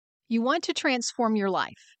You want to transform your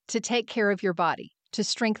life, to take care of your body, to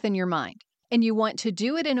strengthen your mind, and you want to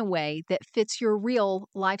do it in a way that fits your real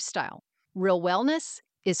lifestyle. Real Wellness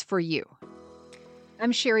is for you.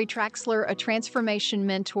 I'm Sherry Traxler, a transformation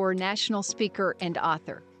mentor, national speaker, and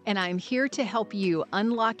author, and I'm here to help you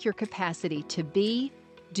unlock your capacity to be,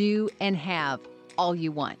 do, and have all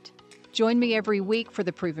you want. Join me every week for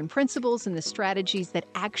the proven principles and the strategies that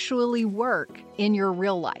actually work in your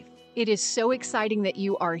real life. It is so exciting that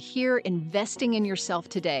you are here investing in yourself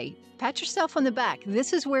today. Pat yourself on the back.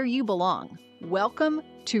 This is where you belong. Welcome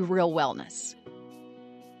to Real Wellness.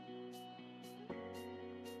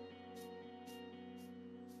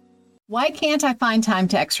 Why can't I find time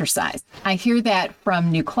to exercise? I hear that from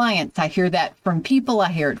new clients. I hear that from people. I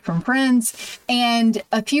hear it from friends. And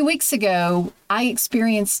a few weeks ago, I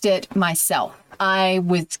experienced it myself. I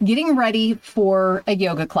was getting ready for a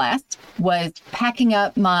yoga class, was packing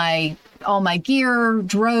up all my gear,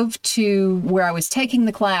 drove to where I was taking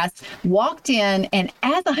the class, walked in, and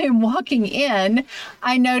as I am walking in,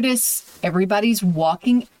 I notice everybody's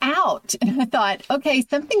walking out. And I thought, okay,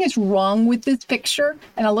 something is wrong with this picture.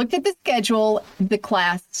 And I looked at the schedule. The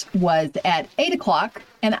class was at 8 o'clock,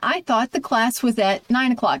 and I thought the class was at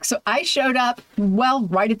 9 o'clock. So I showed up,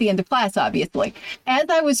 right at the end of class, obviously. As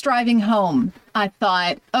I was driving home, I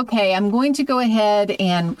thought, okay, I'm going to go ahead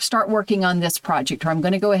and start working on this project, or I'm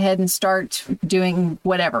going to go ahead and start doing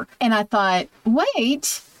whatever. And I thought,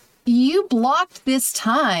 wait, you blocked this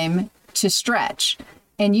time to stretch.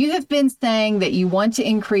 And you have been saying that you want to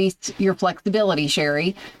increase your flexibility,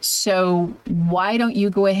 Sherry. So why don't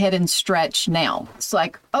you go ahead and stretch now? It's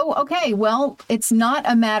like, oh, okay, well, it's not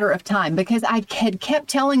a matter of time, because I had kept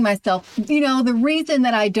telling myself, the reason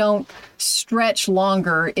that I don't stretch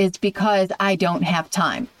longer is because I don't have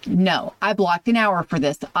time. No, I blocked an hour for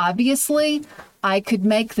this. Obviously, I could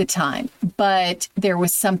make the time, but there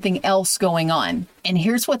was something else going on. And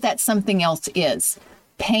here's what that something else is.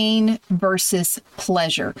 Pain versus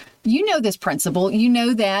pleasure. You know this principle. You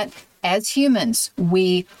know that as humans,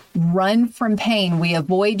 we run from pain, we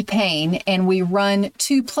avoid pain, and we run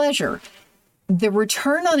to pleasure. The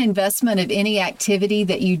return on investment of any activity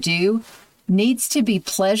that you do needs to be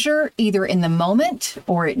pleasure, either in the moment,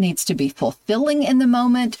 or it needs to be fulfilling in the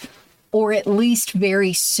moment, or at least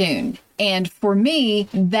very soon. And for me,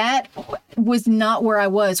 that was not where I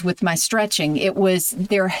was with my stretching. It was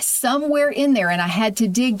there somewhere in there, and I had to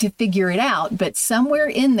dig to figure it out. But somewhere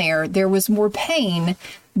in there was more pain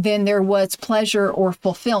than there was pleasure or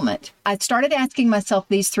fulfillment. I started asking myself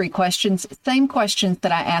these three questions, same questions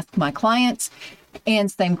that I ask my clients,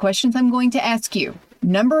 and same questions I'm going to ask you.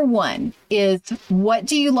 Number one is, what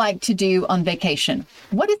do you like to do on vacation?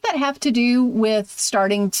 What does that have to do with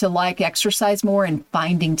starting to like exercise more and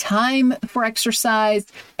finding time for exercise?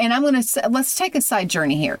 And let's take a side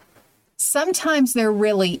journey here. Sometimes there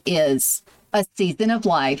really is a season of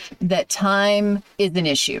life that time is an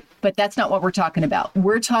issue, but that's not what we're talking about.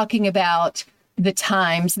 We're talking about the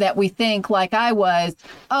times that we think, like I was,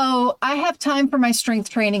 oh, I have time for my strength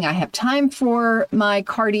training. I have time for my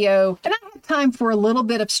cardio, and I have time for a little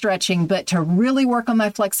bit of stretching, but to really work on my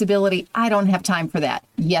flexibility, I don't have time for that.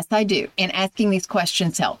 Yes, I do. And asking these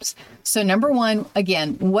questions helps. So number one,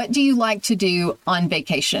 again, what do you like to do on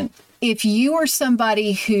vacation? If you are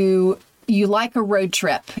somebody who you like a road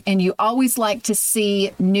trip and you always like to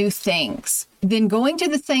see new things, then going to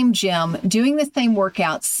the same gym, doing the same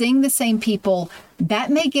workouts, seeing the same people,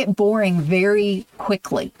 that may get boring very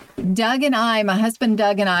quickly. My husband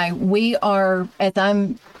Doug and I, we are, as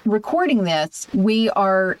I'm recording this, we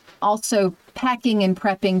are also packing and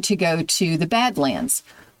prepping to go to the Badlands.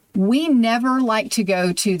 We never like to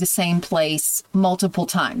go to the same place multiple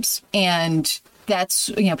times. And that's,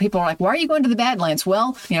 people are like, why are you going to the Badlands?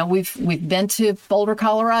 Well, we've been to Boulder,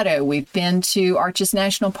 Colorado. We've been to Arches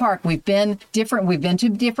National Park. We've been to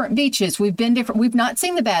different beaches. We've not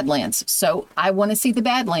seen the Badlands. So I want to see the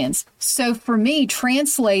Badlands. So for me,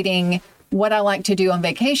 translating what I like to do on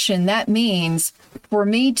vacation, that means for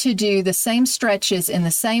me to do the same stretches in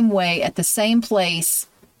the same way at the same place,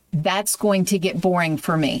 that's going to get boring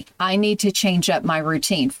for me. I need to change up my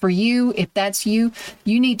routine. For you, if that's you,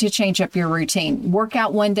 you need to change up your routine. Work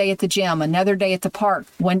out one day at the gym, another day at the park,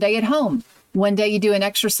 one day at home. One day you do an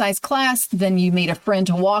exercise class, then you meet a friend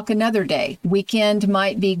to walk another day. Weekend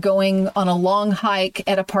might be going on a long hike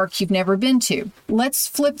at a park you've never been to. Let's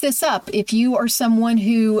flip this up. If you are someone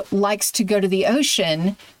who likes to go to the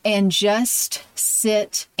ocean and just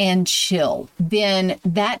sit and chill, then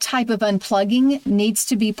that type of unplugging needs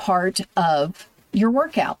to be part of your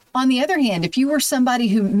workout. On the other hand, if you were somebody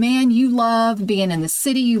who, man, you love being in the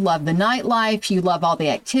city, you love the nightlife, you love all the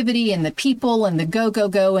activity and the people and the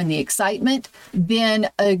go and the excitement, then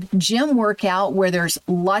a gym workout where there's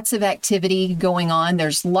lots of activity going on,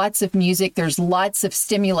 there's lots of music, there's lots of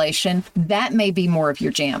stimulation, that may be more of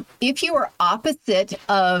your jam. If you are opposite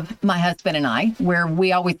of my husband and I, where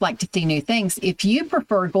we always like to see new things, if you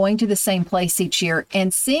prefer going to the same place each year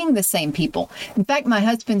and seeing the same people. In fact, my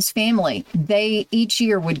husband's family, they each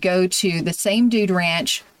year would go to the same dude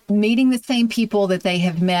ranch, meeting the same people that they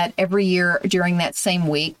have met every year during that same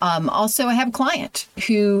week. Also, I have a client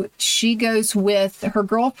who she goes with her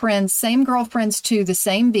girlfriends, same girlfriends, to the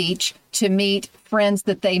same beach to meet friends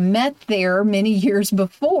that they met there many years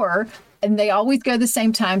before. And they always go the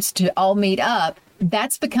same times to all meet up.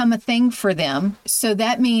 That's become a thing for them. So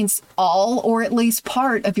that means all, or at least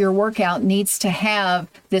part of your workout needs to have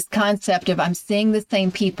this concept of I'm seeing the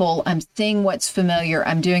same people, I'm seeing what's familiar,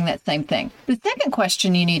 I'm doing that same thing. The second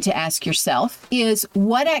question you need to ask yourself is,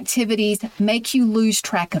 what activities make you lose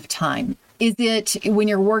track of time? Is it when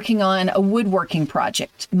you're working on a woodworking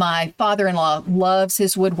project? My father-in-law loves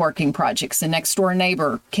his woodworking projects. A next door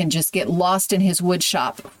neighbor can just get lost in his wood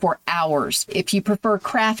shop for hours. If you prefer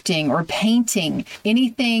crafting or painting,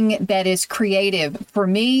 anything that is creative, for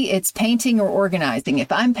me, it's painting or organizing.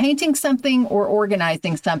 If I'm painting something or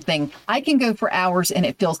organizing something, I can go for hours and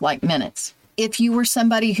it feels like minutes. If you were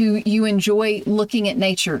somebody who you enjoy looking at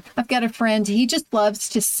nature, I've got a friend, he just loves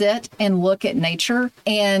to sit and look at nature,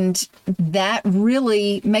 and that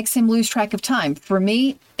really makes him lose track of time. For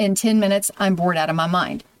me, in 10 minutes, I'm bored out of my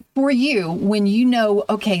mind. For you, when you know,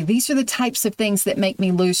 okay, these are the types of things that make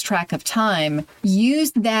me lose track of time,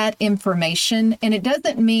 use that information. And it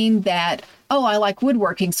doesn't mean that, oh, I like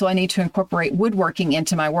woodworking, so I need to incorporate woodworking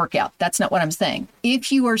into my workout. That's not what I'm saying.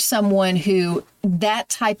 If you are someone who that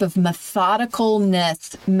type of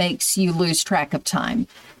methodicalness makes you lose track of time,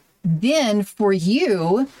 then for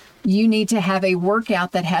you, you need to have a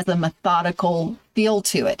workout that has a methodical feel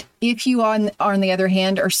to it. If you on the other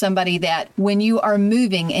hand, are somebody that when you are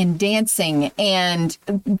moving and dancing and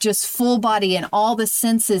just full body and all the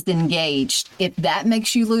senses engaged, if that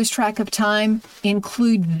makes you lose track of time,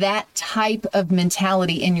 include that type of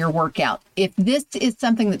mentality in your workout. If this is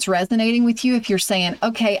something that's resonating with you, if you're saying,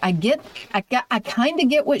 okay, I kind of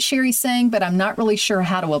get what Sherry's saying, but I'm not really sure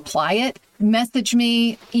how to apply it, message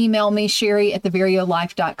me, email me,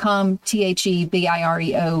 Sherry@thevireo.life.com,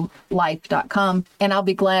 THEBIREO life.com, and I'll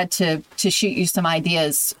be glad to shoot you some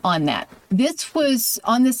ideas on that. This was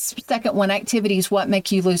on this second one, activities, what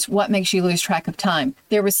makes you lose track of time.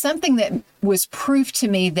 There was something that was proof to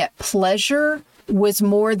me that pleasure was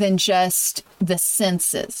more than just the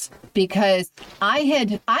senses, because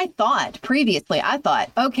I thought previously,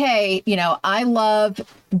 okay, I love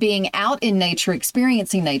being out in nature,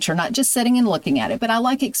 experiencing nature, not just sitting and looking at it, but I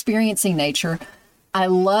like experiencing nature. I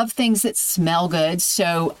love things that smell good.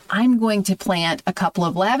 So I'm going to plant a couple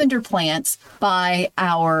of lavender plants by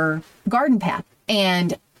our garden path.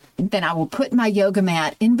 And then I will put my yoga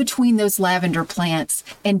mat in between those lavender plants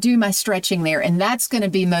and do my stretching there. And that's going to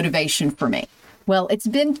be motivation for me. Well, it's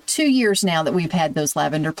been 2 years now that we've had those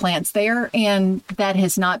lavender plants there, and that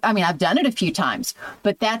has not, I've done it a few times,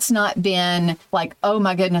 but that's not been like, oh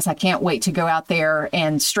my goodness, I can't wait to go out there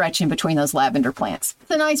and stretch in between those lavender plants.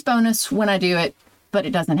 It's a nice bonus when I do it, but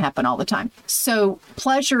it doesn't happen all the time. So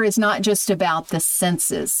pleasure is not just about the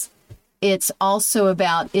senses. It's also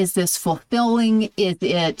about, is this fulfilling? Is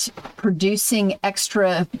it producing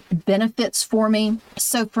extra benefits for me?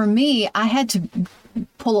 So for me, I had to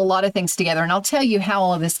pull a lot of things together, and I'll tell you how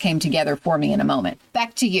all of this came together for me in a moment.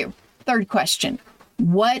 Back to you. Third question.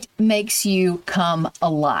 What makes you come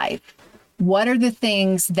alive? What are the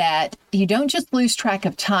things that you don't just lose track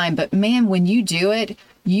of time, but man, when you do it,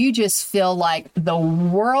 you just feel like the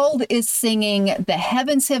world is singing, the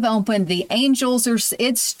heavens have opened, the angels are,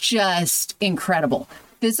 it's just incredible.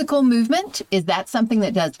 Physical movement, is that something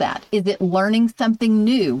that does that? Is it learning something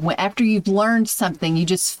new? After you've learned something, you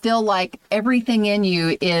just feel like everything in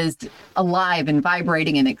you is alive and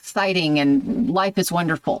vibrating and exciting and life is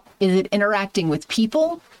wonderful. Is it interacting with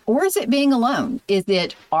people, or is it being alone? Is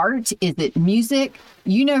it art? Is it music?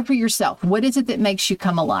 You know for yourself, what is it that makes you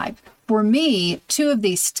come alive? For me, two of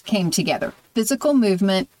these came together. Physical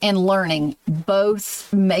movement and learning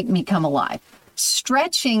both make me come alive.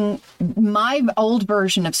 Stretching, my old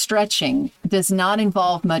version of stretching does not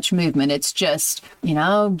involve much movement. It's just,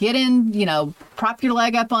 get in, prop your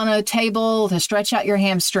leg up on a table to stretch out your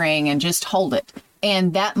hamstring and just hold it.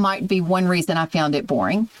 And that might be one reason I found it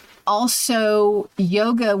boring. Also,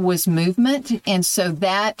 yoga was movement. And so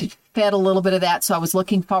that fed a little bit of that. So I was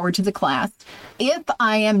looking forward to the class. If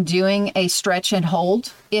I am doing a stretch and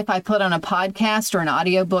hold, if I put on a podcast or an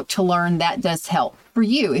audiobook to learn, that does help. For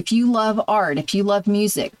you, if you love art, if you love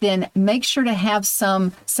music, then make sure to have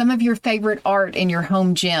some of your favorite art in your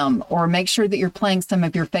home gym, or make sure that you're playing some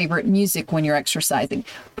of your favorite music when you're exercising.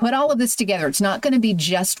 Put all of this together. It's not going to be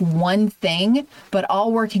just one thing, but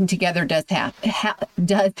all working together does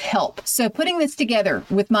help. So putting this together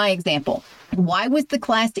with my example, why was the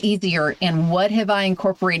class easier and what have I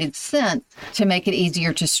incorporated since to make it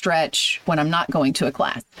easier to stretch when I'm not going to a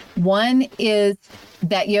class? One is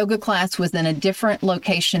that yoga class was in a different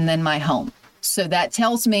location than my home. So that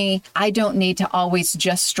tells me I don't need to always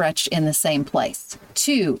just stretch in the same place.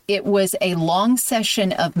 2, it was a long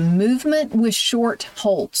session of movement with short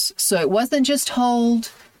holds. So it wasn't just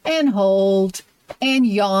hold and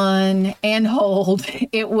yawn and hold.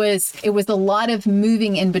 It was a lot of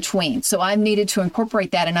moving in between. So I needed to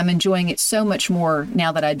incorporate that, and I'm enjoying it so much more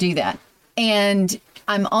now that I do that. And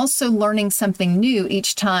I'm also learning something new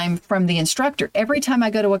each time from the instructor. Every time I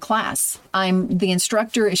go to a class, the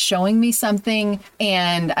instructor is showing me something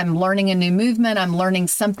and I'm learning a new movement. I'm learning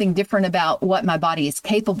something different about what my body is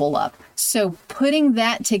capable of. So putting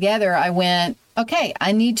that together, I went, okay,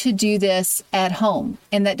 I need to do this at home.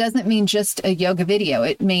 And that doesn't mean just a yoga video.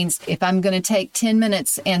 It means if I'm going to take 10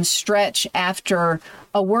 minutes and stretch after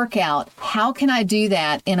a workout, how can I do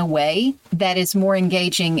that in a way that is more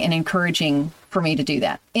engaging and encouraging for me to do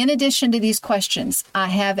that? In addition to these questions, I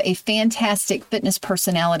have a fantastic fitness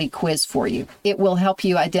personality quiz for you. It will help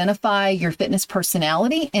you identify your fitness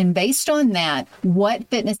personality, and based on that, what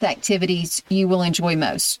fitness activities you will enjoy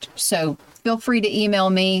most. So feel free to email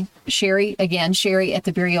me, Sherry at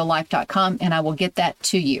thevireolife.com, and I will get that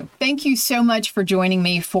to you. Thank you so much for joining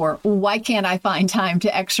me for Why Can't I Find Time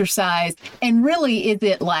to Exercise? And really, is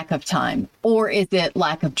it lack of time or is it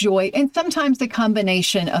lack of joy? And sometimes a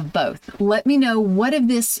combination of both. Let me know what of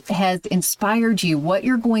this has inspired you, what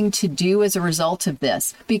you're going to do as a result of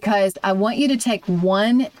this, because I want you to take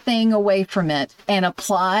one thing away from it and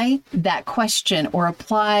apply that question or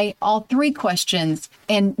apply all 3 questions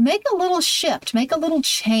and make a little shift, make a little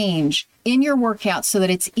change in your workout so that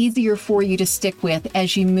it's easier for you to stick with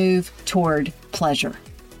as you move toward pleasure.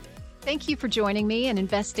 Thank you for joining me and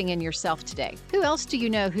investing in yourself today. Who else do you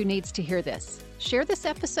know who needs to hear this? Share this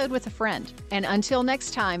episode with a friend. And until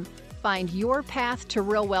next time, find your path to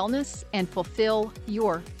real wellness and fulfill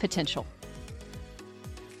your potential.